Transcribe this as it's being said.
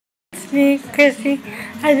it's me, Chrissy.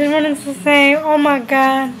 I just wanted to say, oh my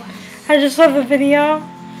God, I just saw the video.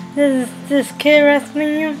 This kid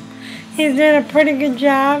wrestling you. He's doing a pretty good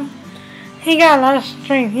job. He got a lot of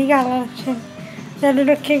strength. He got a lot of strength. That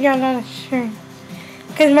little kid got a lot of strength.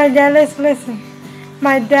 Cause my dad, listen.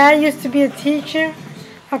 My dad used to be a teacher,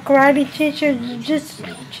 a karate teacher, jiu-jitsu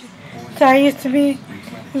teacher. So I used to be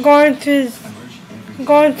going to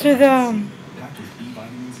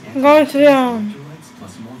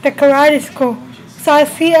the karate school. So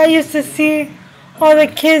I used to see all the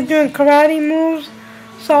kids doing karate moves.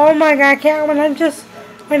 So oh my God, when I just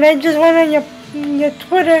went on your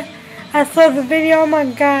Twitter, I saw the video. Oh my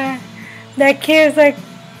God, that kid was like,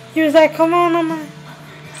 he was like, come on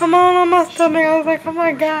on my stomach. I was like, oh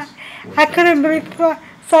my God, I couldn't believe it.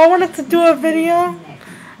 So I wanted to do a video.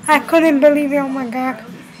 I couldn't believe it. Oh my God,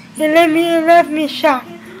 it left me shocked.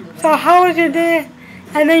 So how was your day?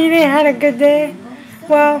 I know you didn't have a good day.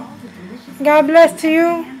 Well, God bless to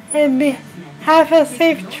you, and have a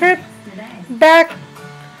safe trip back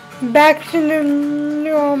to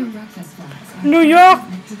New York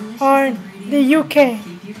or the UK.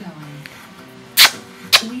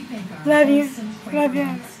 Love you.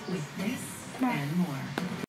 Bye.